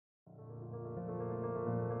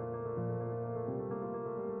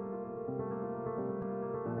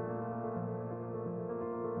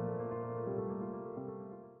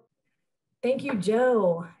Thank you,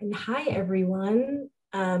 Joe. And hi, everyone.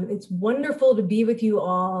 It's wonderful to be with you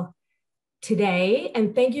all today.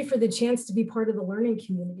 And thank you for the chance to be part of the learning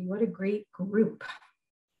community. What a great group.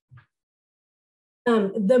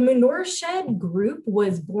 The Manuresheds group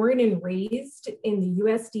was born and raised in the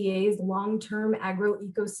USDA's Long-Term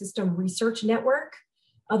Agroecosystem Research Network,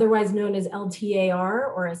 otherwise known as LTAR,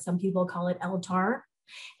 or as some people call it, LTAR.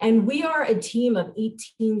 And we are a team of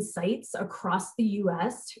 18 sites across the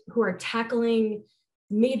US who are tackling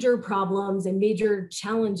major problems and major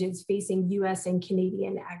challenges facing US and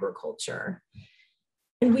Canadian agriculture.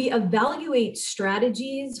 And we evaluate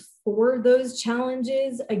strategies for those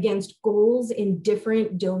challenges against goals in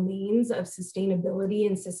different domains of sustainability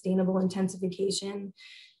and sustainable intensification,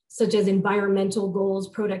 such as environmental goals,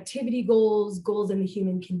 productivity goals, goals in the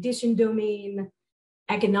human condition domain,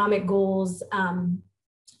 economic goals,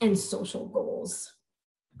 and social goals.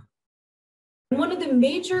 And one of the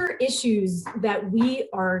major issues that we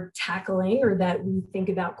are tackling, or that we think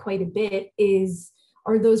about quite a bit,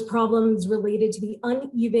 are those problems related to the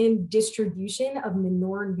uneven distribution of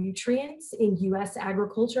manure nutrients in US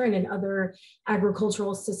agriculture and in other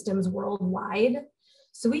agricultural systems worldwide.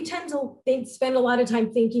 So we tend to spend a lot of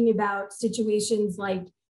time thinking about situations like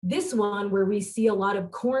this one, where we see a lot of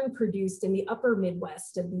corn produced in the upper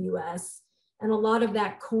Midwest of the US, and a lot of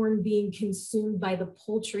that corn being consumed by the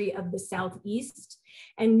poultry of the Southeast,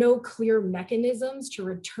 and no clear mechanisms to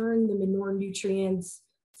return the manure nutrients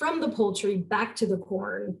from the poultry back to the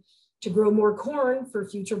corn to grow more corn for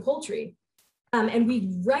future poultry. And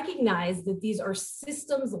we recognize that these are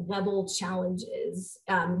systems level challenges.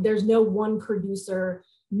 There's no one producer,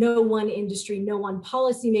 no one industry, no one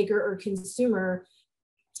policymaker or consumer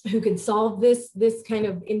who could solve this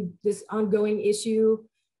ongoing issue.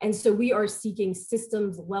 And so we are seeking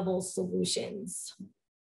systems level solutions.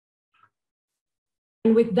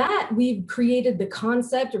 And with that, we've created the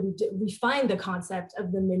concept, or refined the concept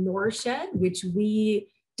of the Manuresheds, which we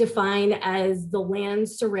define as the land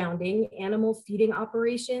surrounding animal feeding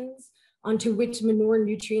operations onto which manure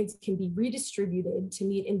nutrients can be redistributed to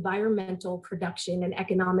meet environmental, production, and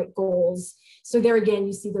economic goals. So there again,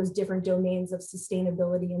 you see those different domains of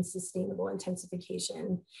sustainability and sustainable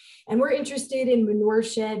intensification. And we're interested in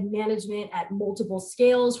Manureshed management at multiple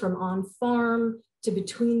scales, from on-farm to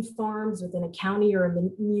between farms within a county or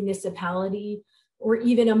a municipality, or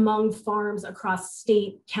even among farms across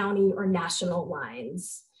state, county, or national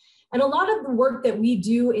lines. And a lot of the work that we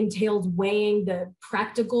do entails weighing the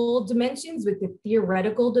practical dimensions with the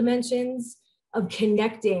theoretical dimensions of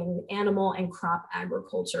connecting animal and crop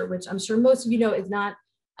agriculture, which I'm sure most of you know is not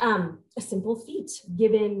a simple feat,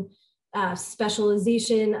 given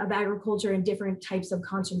specialization of agriculture and different types of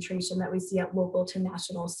concentration that we see at local to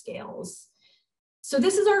national scales. So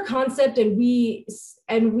this is our concept, and we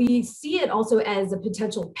see it also as a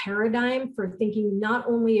potential paradigm for thinking not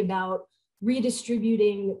only about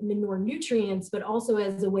redistributing manure nutrients, but also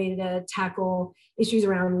as a way to tackle issues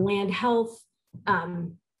around land health,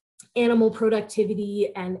 animal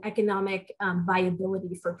productivity, and economic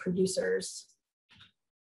viability for producers.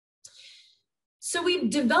 So we've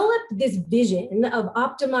developed this vision of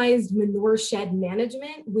optimized Manureshed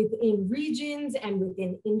management within regions and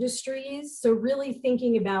within industries. So really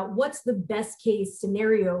thinking about what's the best case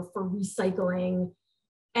scenario for recycling,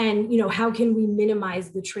 and how can we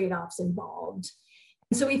minimize the trade-offs involved.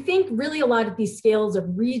 And so we think really a lot at these scales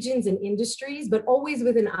of regions and industries, but always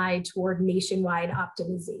with an eye toward nationwide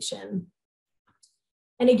optimization.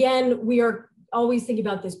 And again, we are always thinking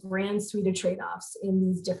about this grand suite of trade-offs in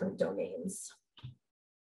these different domains.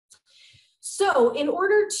 So in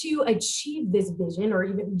order to achieve this vision, or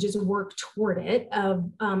even just work toward it, of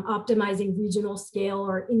optimizing regional scale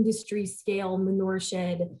or industry scale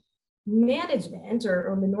Manureshed management,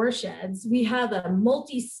 or Manuresheds, we have a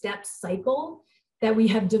multi-step cycle that we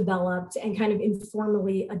have developed and kind of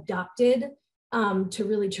informally adopted to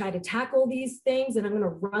really try to tackle these things. And I'm going to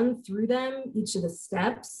run through them, each of the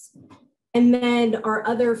steps. And then our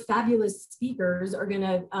other fabulous speakers are going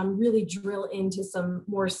to really drill into some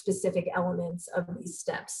more specific elements of these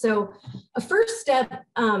steps. So a first step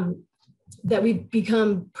that we've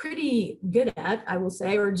become pretty good at, I will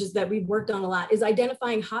say, or just that we've worked on a lot, is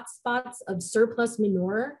identifying hotspots of surplus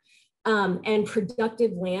manure and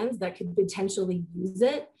productive lands that could potentially use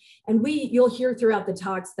it. And you'll hear throughout the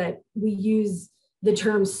talks that we use the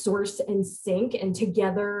terms source and sink, and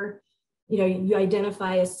together, you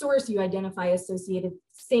identify a source, you identify associated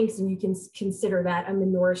sinks, and you can consider that a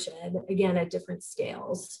Manureshed, again, at different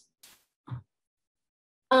scales.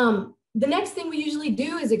 The next thing we usually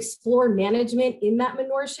do is explore management in that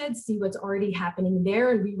manure shed, see what's already happening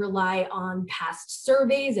there. And we rely on past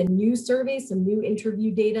surveys and new surveys, some new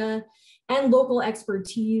interview data, and local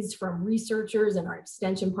expertise from researchers and our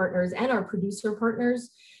extension partners and our producer partners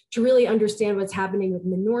to really understand what's happening with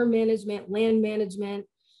manure management, land management,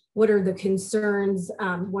 what are the concerns,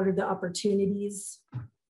 what are the opportunities.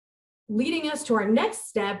 Leading us to our next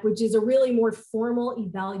step, which is a really more formal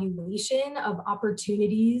evaluation of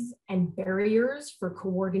opportunities and barriers for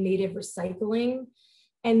coordinated recycling.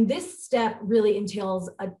 And this step really entails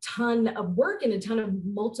a ton of work and a ton of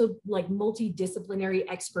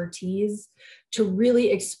multidisciplinary expertise to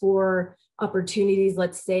really explore opportunities,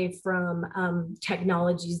 let's say from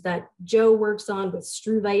technologies that Joe works on with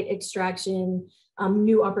struvite extraction,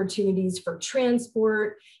 new opportunities for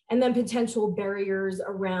transport, and then potential barriers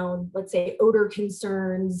around, let's say, odor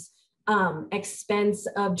concerns, expense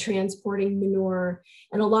of transporting manure.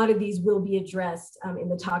 And a lot of these will be addressed in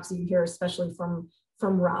the talks that you hear, especially from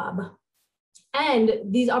Rob. And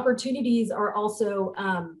these opportunities are also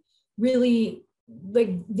really,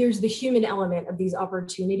 like, there's the human element of these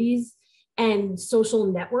opportunities, and social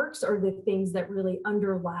networks are the things that really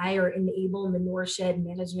underlie or enable manure shed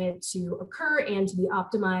management to occur and to be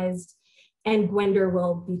optimized. And Gwender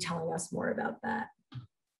will be telling us more about that.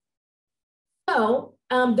 So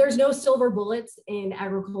there's no silver bullets in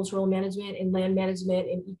agricultural management, in land management,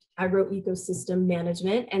 in agroecosystem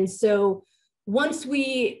management. And so once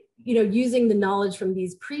we, using the knowledge from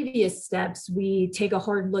these previous steps, we take a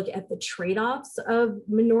hard look at the trade-offs of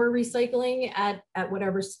manure recycling at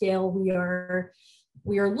whatever scale we are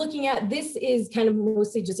looking at. This is kind of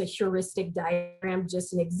mostly just a heuristic diagram,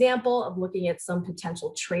 just an example of looking at some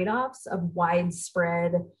potential trade-offs of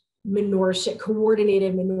widespread manure shed,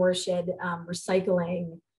 coordinated manure shed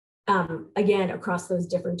recycling, again, across those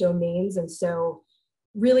different domains. And so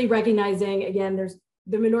really recognizing, again,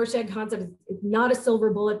 the manure shed concept is not a silver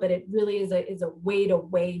bullet, but it really is a way to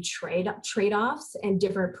weigh trade-offs and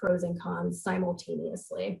different pros and cons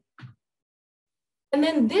simultaneously. And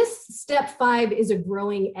then this step 5 is a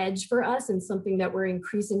growing edge for us, and something that we're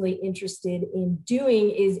increasingly interested in doing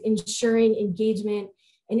is ensuring engagement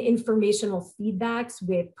and informational feedbacks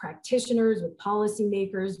with practitioners, with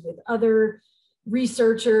policymakers, with other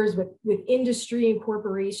researchers, with industry and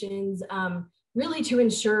corporations, really to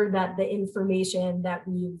ensure that the information that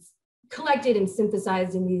we've collected and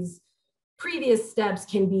synthesized in these previous steps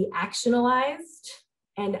can be actionalized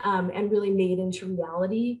and really made into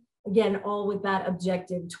reality. Again, all with that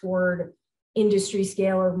objective toward industry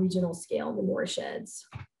scale or regional scale manure sheds.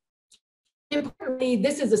 Importantly,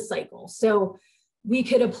 this is a cycle. So we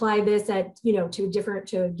could apply this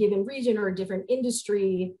to a given region or a different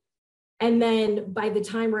industry. And then by the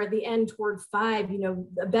time we're at the end toward 5,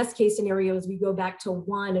 the best case scenario is we go back to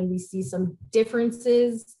 1 and we see some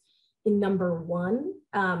differences in number 1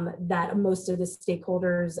 that most of the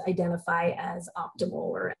stakeholders identify as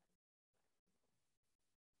optimal.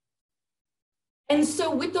 And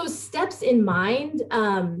so with those steps in mind,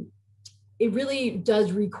 it really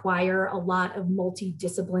does require a lot of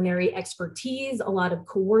multidisciplinary expertise, a lot of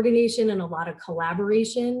coordination, and a lot of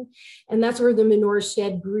collaboration. And that's where the Manure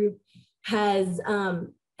Shed group has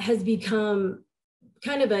become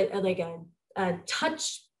kind of a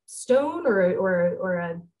touchstone or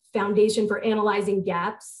a foundation for analyzing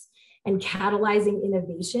gaps and catalyzing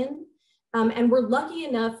innovation. And we're lucky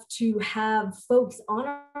enough to have folks on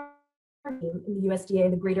our team in the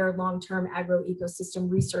USDA, the Greater Long-Term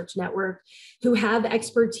Agroecosystem Research Network, who have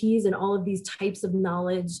expertise in all of these types of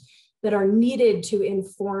knowledge that are needed to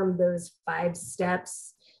inform those 5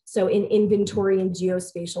 steps. So in inventory and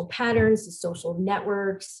geospatial patterns, to social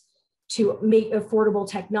networks, to make affordable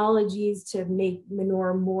technologies, to make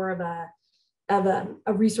manure more of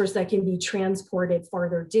a resource that can be transported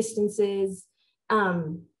farther distances,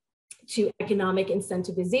 to economic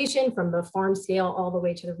incentivization from the farm scale all the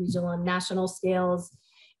way to the regional and national scales.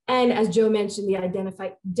 And as Joe mentioned, the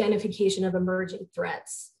identification of emerging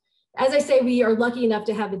threats. As I say, we are lucky enough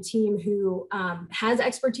to have a team who has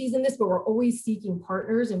expertise in this, but we're always seeking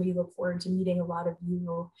partners, and we look forward to meeting a lot of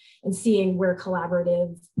you and seeing where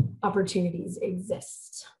collaborative opportunities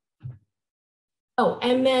exist. Oh,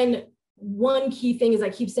 and then one key thing is I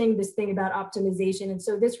keep saying this thing about optimization. And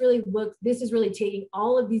so this is really taking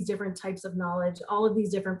all of these different types of knowledge, all of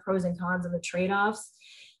these different pros and cons and the trade-offs,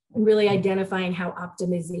 and really identifying how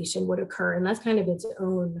optimization would occur. And that's kind of its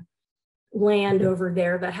own land over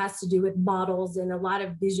there that has to do with models and a lot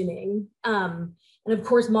of visioning. And of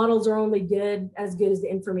course, models are only as good as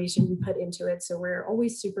the information you put into it. So we're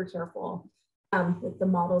always super careful with the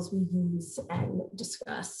models we use and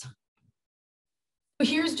discuss.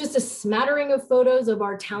 Here's just a smattering of photos of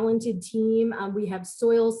our talented team. We have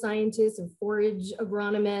soil scientists and forage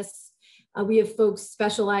agronomists. We have folks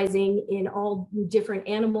specializing in all different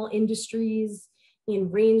animal industries, in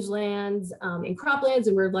rangelands, in croplands,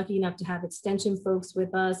 and we're lucky enough to have extension folks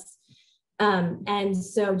with us. And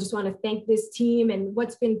so just want to thank this team. And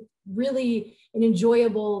what's been really an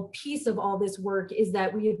enjoyable piece of all this work is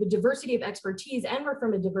that we have a diversity of expertise and we're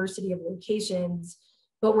from a diversity of locations,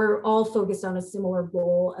 but we're all focused on a similar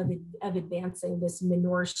goal of advancing this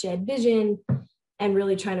manure shed vision and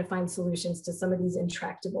really trying to find solutions to some of these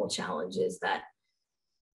intractable challenges that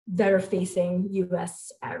are facing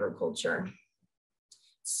US agriculture.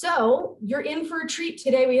 So you're in for a treat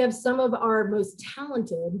today. We have some of our most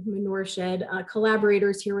talented manure shed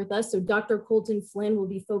collaborators here with us. So Dr. Colton Flynn will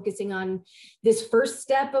be focusing on this first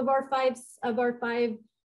step of our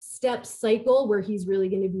five-step cycle, where he's really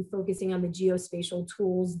going to be focusing on the geospatial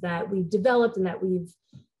tools that we've developed and that we've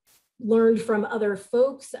learned from other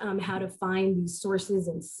folks, how to find these sources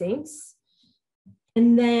and sinks.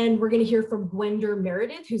 And then we're going to hear from Gwender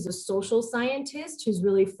Meredith, who's a social scientist who's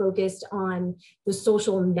really focused on the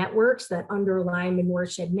social networks that underlie manure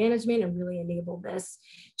shed management and really enable this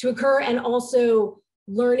to occur, and also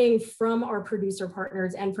learning from our producer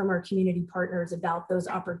partners and from our community partners about those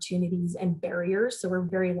opportunities and barriers. So we're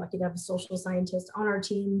very lucky to have a social scientist on our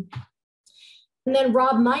team. And then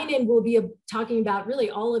Rob Minen will be talking about really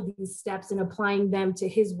all of these steps and applying them to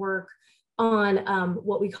his work on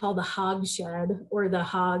what we call the hog shed, or the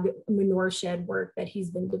hog manure shed work that he's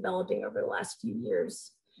been developing over the last few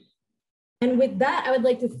years. And with that, I would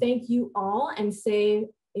like to thank you all and say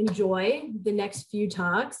enjoy the next few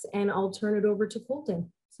talks, and I'll turn it over to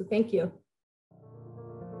Colton. So thank you.